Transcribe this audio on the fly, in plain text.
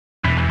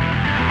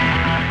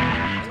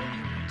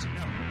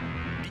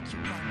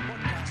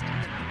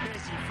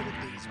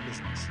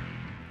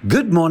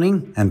Good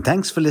morning and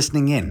thanks for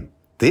listening in.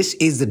 This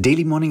is the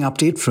Daily Morning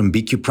Update from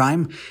BQ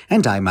Prime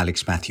and I'm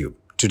Mathew.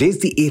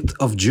 Today's the 8th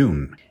of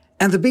June.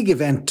 And the big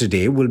event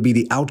today will be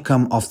the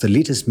outcome of the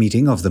latest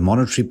meeting of the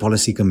Monetary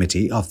Policy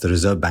Committee of the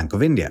Reserve Bank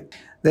of India.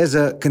 There's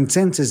a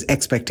consensus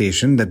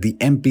expectation that the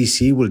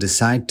MPC will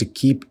decide to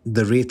keep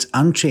the rates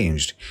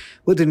unchanged,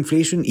 with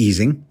inflation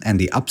easing and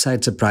the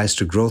upside surprise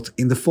to growth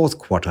in the fourth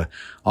quarter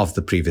of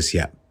the previous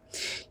year.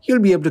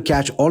 You'll be able to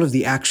catch all of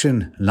the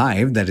action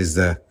live, that is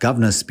the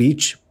governor's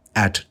speech,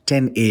 at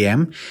 10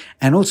 a.m.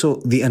 and also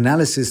the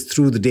analysis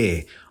through the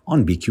day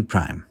on BQ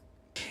Prime.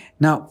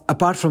 Now,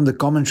 apart from the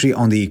commentary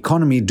on the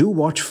economy, do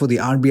watch for the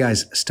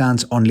RBI's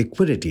stance on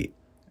liquidity,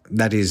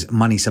 that is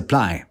money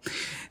supply.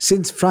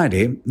 Since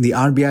Friday, the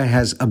RBI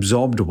has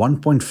absorbed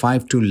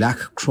 1.52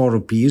 lakh crore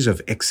rupees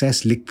of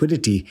excess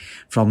liquidity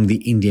from the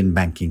Indian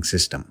banking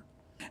system.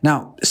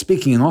 Now,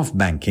 speaking of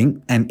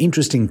banking, an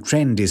interesting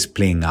trend is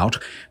playing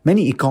out.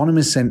 Many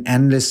economists and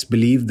analysts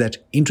believe that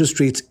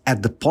interest rates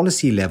at the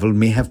policy level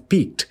may have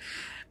peaked.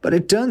 But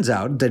it turns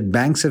out that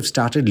banks have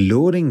started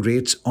lowering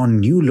rates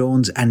on new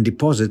loans and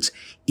deposits,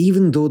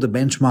 even though the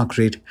benchmark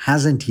rate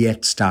hasn't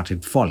yet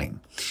started falling.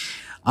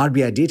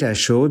 RBI data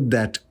showed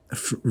that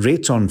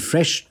rates on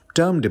fresh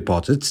term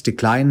deposits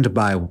declined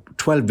by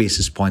 12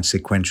 basis points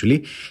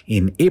sequentially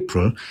in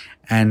April,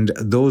 and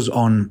those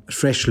on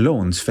fresh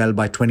loans fell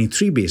by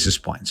 23 basis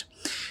points.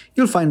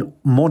 You'll find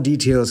more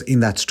details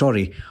in that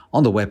story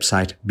on the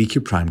website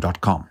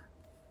bqprime.com.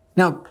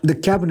 Now, the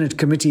Cabinet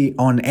Committee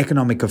on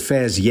Economic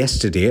Affairs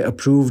yesterday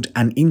approved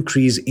an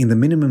increase in the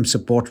minimum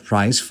support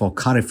price for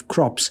kharif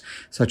crops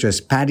such as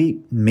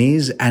paddy,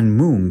 maize and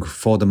moong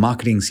for the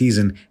marketing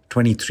season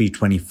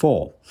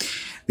 23-24.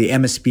 The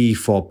MSP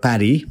for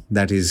paddy,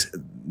 that is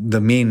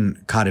the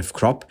main kharif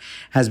crop,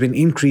 has been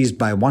increased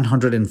by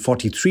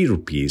 143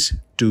 rupees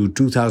to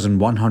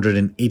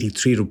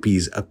 2,183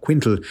 rupees a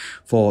quintal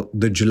for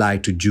the July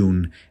to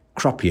June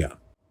crop year.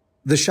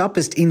 The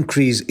sharpest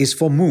increase is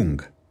for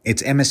moong.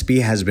 Its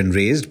MSP has been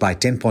raised by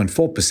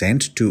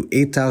 10.4% to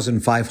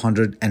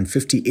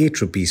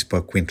 8,558 rupees per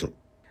quintal.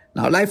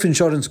 Now, Life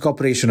Insurance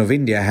Corporation of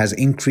India has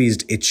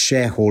increased its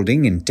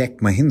shareholding in Tech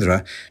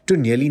Mahindra to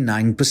nearly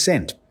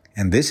 9%.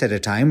 And this at a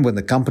time when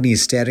the company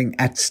is staring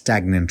at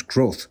stagnant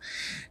growth.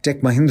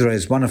 Tech Mahindra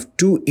is one of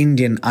two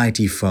Indian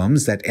IT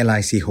firms that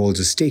LIC holds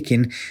a stake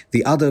in,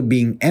 the other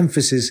being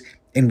Mphasis,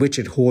 in which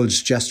it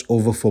holds just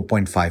over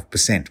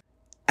 4.5%.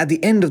 At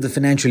the end of the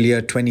financial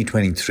year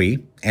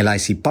 2023,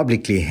 LIC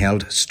publicly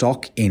held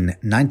stock in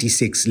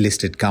 96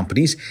 listed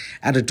companies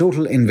at a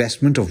total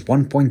investment of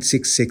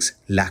 1.66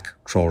 lakh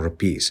crore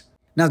rupees.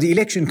 Now, the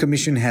Election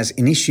Commission has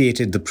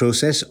initiated the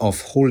process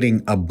of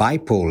holding a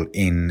by-poll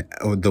in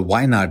the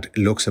Wayanad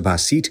Lok Sabha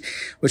seat,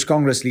 which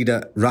Congress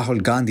leader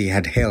Rahul Gandhi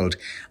had held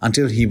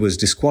until he was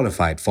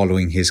disqualified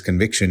following his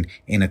conviction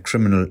in a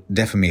criminal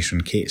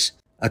defamation case.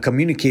 A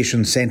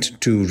communication sent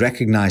to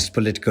recognized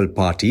political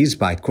parties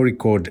by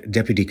Kozhikode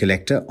Deputy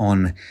Collector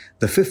on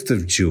the 5th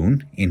of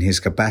June in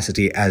his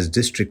capacity as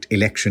District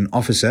Election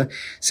Officer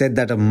said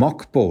that a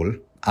mock poll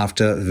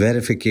after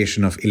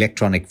verification of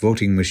electronic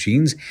voting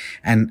machines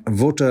and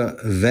voter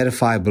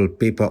verifiable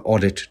paper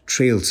audit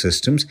trail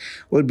systems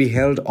will be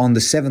held on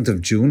the 7th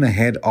of June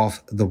ahead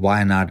of the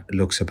Wayanad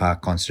Lok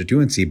Sabha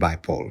constituency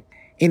by-poll.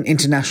 In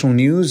international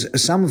news,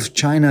 some of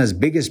China's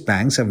biggest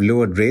banks have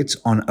lowered rates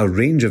on a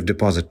range of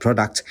deposit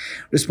products,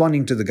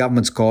 responding to the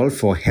government's call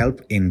for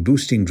help in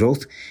boosting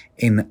growth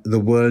in the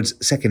world's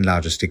second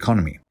largest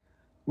economy.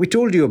 We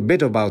told you a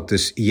bit about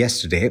this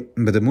yesterday,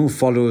 but the move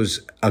follows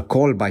a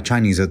call by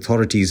Chinese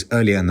authorities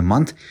earlier in the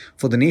month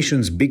for the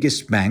nation's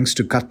biggest banks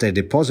to cut their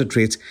deposit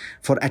rates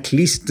for at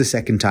least the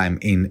second time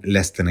in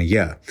less than a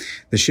year.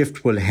 The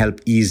shift will help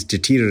ease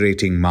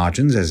deteriorating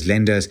margins as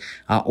lenders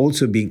are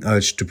also being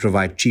urged to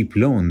provide cheap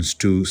loans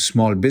to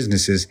small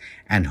businesses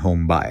and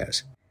home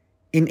buyers.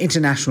 In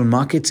international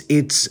markets,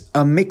 it's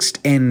a mixed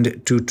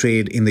end to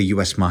trade in the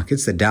US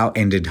markets. The Dow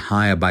ended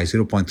higher by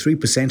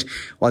 0.3%,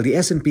 while the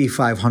S&P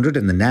 500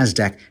 and the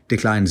Nasdaq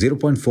declined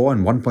 0.4%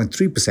 and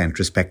 1.3%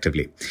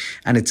 respectively.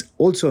 And it's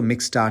also a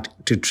mixed start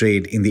to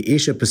trade in the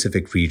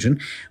Asia-Pacific region,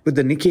 with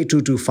the Nikkei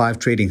 225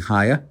 trading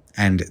higher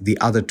and the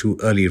other two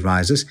early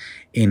risers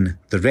in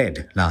the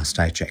red last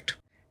I checked.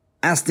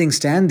 As things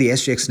stand, the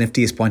SGX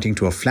Nifty is pointing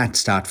to a flat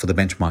start for the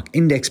benchmark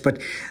index,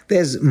 but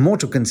there's more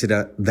to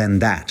consider than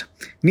that.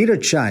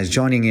 Niraj Shah is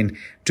joining in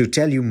to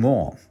tell you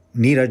more.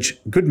 Niraj,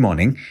 good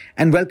morning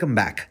and welcome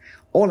back.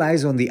 All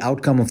eyes on the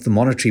outcome of the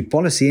monetary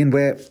policy, and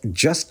we're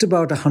just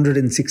about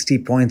 160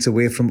 points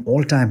away from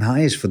all-time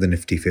highs for the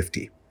Nifty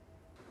 50.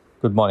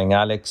 Good morning,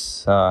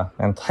 Alex,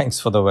 and thanks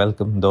for the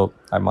welcome, though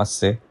I must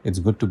say it's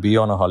good to be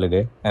on a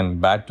holiday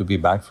and bad to be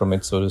back from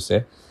it, so to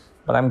say.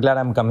 But I'm glad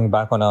I'm coming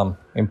back on an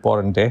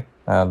important day,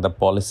 the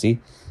policy.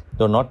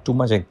 Though not too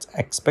much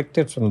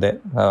expected from there.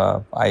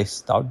 I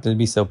doubt there'll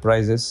be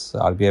surprises.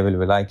 RBI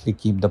will likely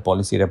keep the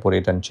policy repo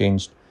rate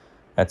unchanged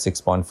at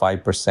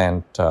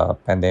 6.5%.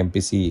 And the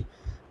MPC,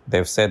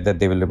 they've said that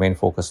they will remain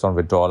focused on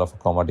withdrawal of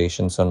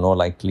accommodation. So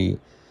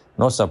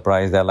no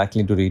surprise. They're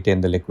likely to retain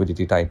the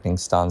liquidity tightening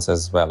stance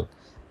as well.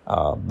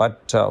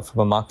 But from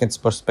a market's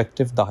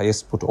perspective, the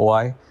highest put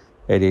OI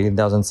at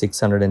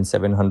 18,600 and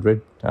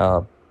 700,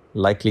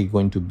 likely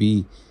going to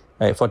be,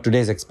 for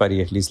today's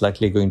expiry at least,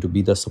 likely going to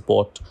be the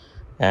support.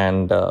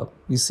 And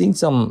we're seeing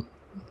some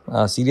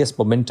serious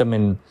momentum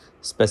in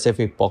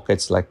specific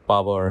pockets like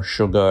power,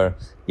 sugar.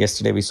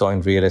 Yesterday we saw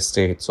in real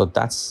estate. So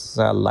that's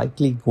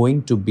likely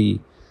going to be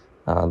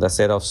the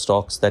set of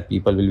stocks that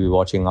people will be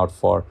watching out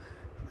for.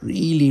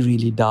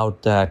 Really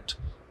doubt that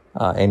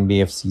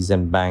NBFCs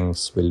and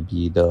banks will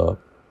be the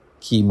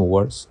key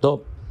movers,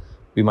 though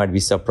we might be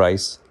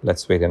surprised.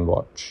 Let's wait and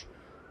watch.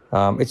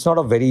 It's not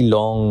a very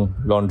long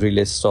laundry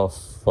list of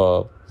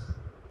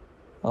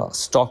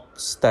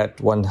stocks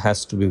that one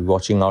has to be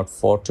watching out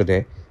for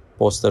today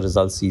post the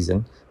result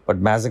season.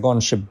 But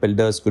Mazagon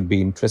Shipbuilders could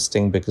be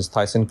interesting because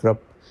ThyssenKrupp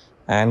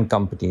and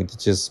company,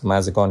 which is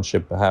Mazagon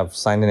Ship, have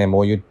signed an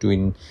MOU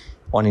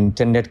on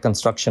intended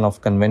construction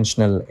of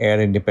conventional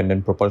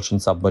air-independent propulsion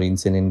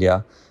submarines in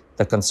India.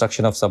 The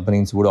construction of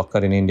submarines would occur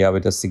in India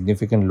with a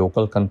significant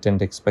local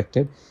content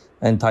expected.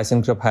 And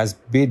ThyssenKrupp has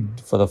bid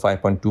for the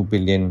 5.2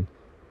 billion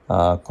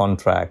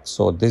contract.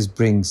 So this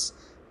brings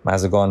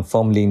Mazagon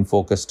firmly in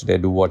focus today.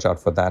 Do watch out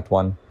for that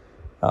one.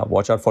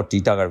 Watch out for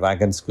Titagar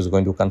Wagons, who's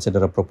going to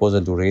consider a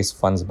proposal to raise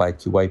funds by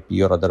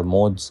QIP or other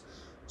modes.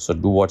 So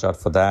do watch out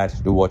for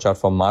that. Do watch out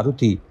for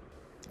Maruti,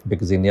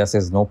 because India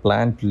says no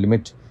plan to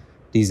limit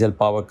diesel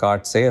power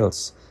car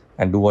sales.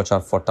 And do watch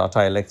out for Tata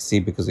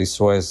Elxsi, because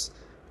ISRO has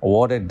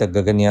awarded the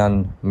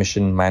Gaganyaan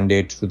mission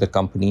mandate to the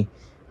company.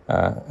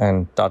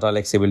 And Tata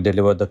Elxsi will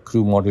deliver the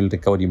crew module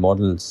recovery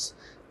models.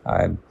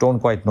 I don't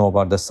quite know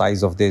about the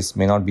size of this.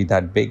 May not be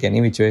that big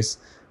any which ways,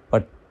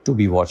 but to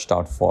be watched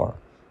out for.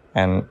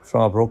 And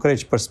from a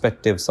brokerage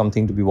perspective,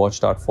 something to be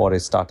watched out for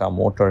is Tata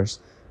Motors.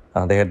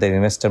 They had their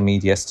investor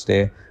meet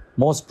yesterday.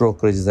 Most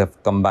brokerages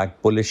have come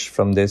back bullish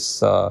from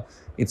this.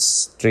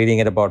 It's trading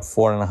at about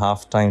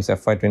 4.5 times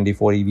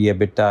FY24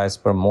 EV/EBITDA as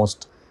per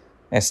most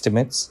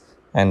estimates.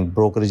 And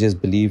brokerages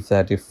believe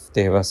that if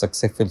they have a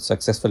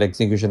successful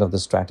execution of the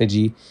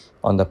strategy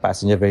on the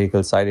passenger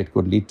vehicle side, it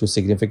could lead to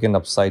significant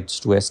upsides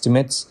to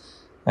estimates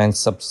and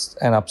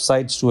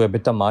upsides to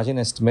EBITDA margin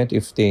estimate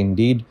if they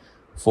indeed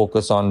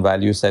focus on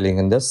value selling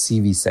in the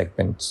CV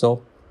segment.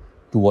 So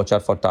to watch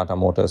out for Tata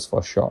Motors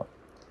for sure.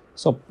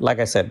 So like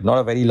I said, not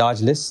a very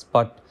large list,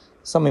 but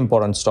some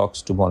important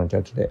stocks to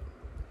monitor today.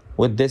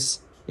 With this,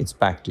 it's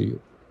back to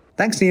you.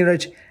 Thanks,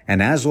 Niraj.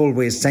 And as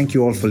always, thank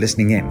you all for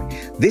listening in.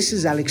 This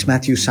is Alex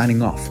Mathew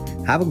signing off.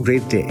 Have a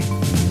great day.